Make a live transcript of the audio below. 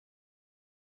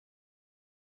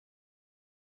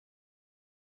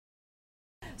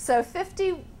So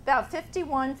about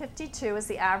 51, 52 is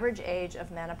the average age of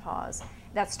menopause.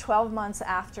 That's 12 months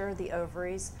after the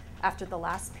ovaries, after the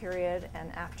last period,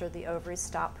 and after the ovaries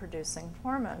stop producing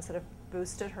hormones that have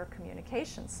boosted her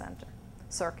communication center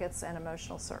circuits and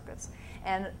emotional circuits,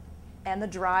 and the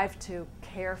drive to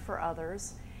care for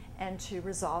others and to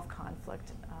resolve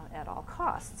conflict at all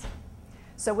costs.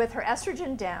 So with her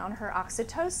estrogen down, her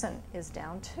oxytocin is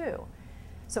down too.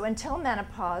 So until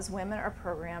menopause, women are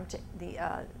programmed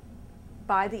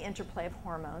by the interplay of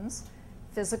hormones,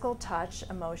 physical touch,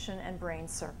 emotion, and brain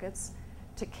circuits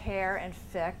to care and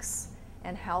fix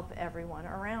and help everyone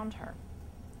around her,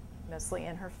 mostly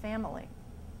in her family.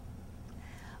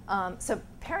 So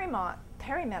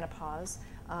perimenopause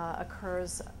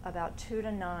occurs about 2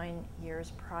 to 9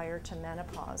 years prior to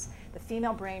menopause. The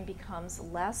female brain becomes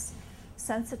less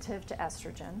sensitive to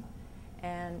estrogen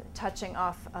and touching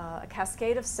off a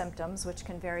cascade of symptoms which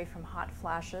can vary from hot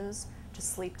flashes to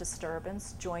sleep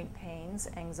disturbance, joint pains,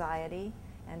 anxiety,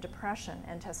 and depression.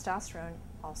 And testosterone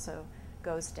also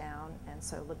goes down, and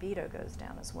so libido goes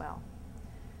down as well.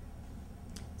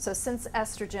 So since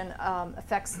estrogen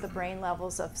affects the brain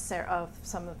levels of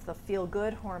some of the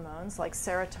feel-good hormones like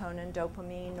serotonin,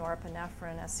 dopamine,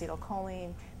 norepinephrine,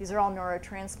 acetylcholine, these are all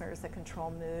neurotransmitters that control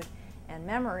mood and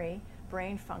memory,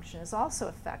 brain function is also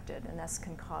affected, and this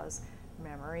can cause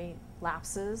memory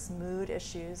lapses, mood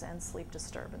issues, and sleep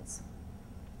disturbance.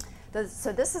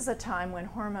 So this is a time when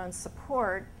hormone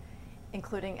support,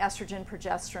 including estrogen,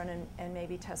 progesterone, and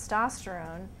maybe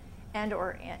testosterone, and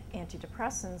or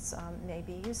antidepressants may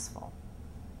be useful.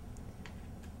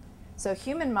 So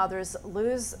human mothers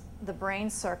lose the brain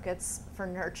circuits for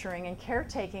nurturing and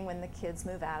caretaking when the kids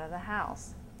move out of the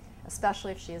house,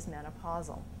 especially if she is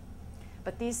menopausal.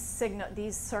 But these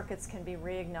circuits can be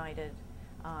reignited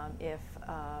if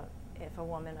a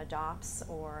woman adopts,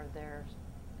 or they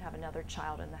have another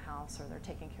child in the house, or they're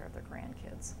taking care of their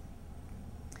grandkids.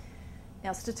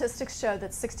 Now, statistics show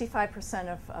that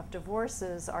 65% of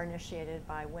divorces are initiated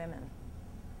by women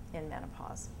in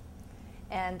menopause.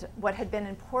 And what had been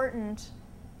important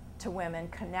to women,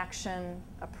 connection,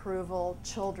 approval,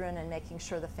 children, and making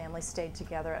sure the family stayed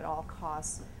together at all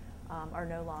costs, are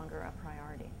no longer a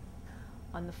priority.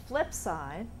 On the flip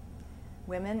side,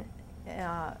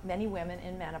 many women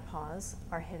in menopause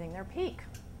are hitting their peak.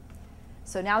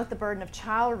 So now that the burden of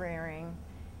child rearing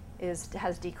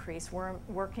has decreased,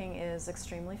 working is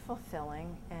extremely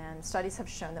fulfilling, and studies have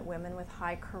shown that women with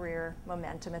high career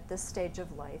momentum at this stage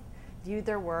of life viewed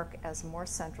their work as more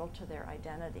central to their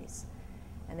identities.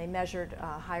 And they measured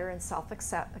higher in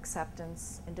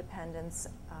self-acceptance, independence,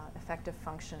 effective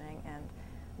functioning, and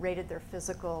rated their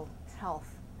physical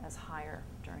health as higher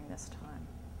during this time.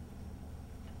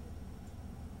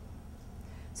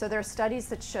 So there are studies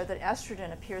that show that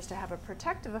estrogen appears to have a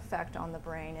protective effect on the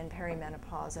brain in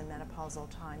perimenopause and menopausal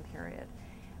time period.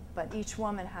 But each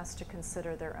woman has to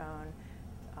consider their own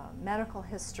medical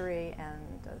history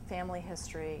and family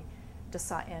history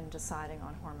in deciding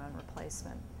on hormone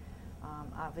replacement.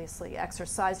 Obviously,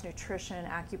 exercise, nutrition,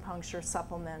 acupuncture,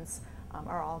 supplements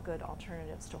are all good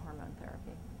alternatives to hormone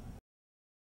therapy.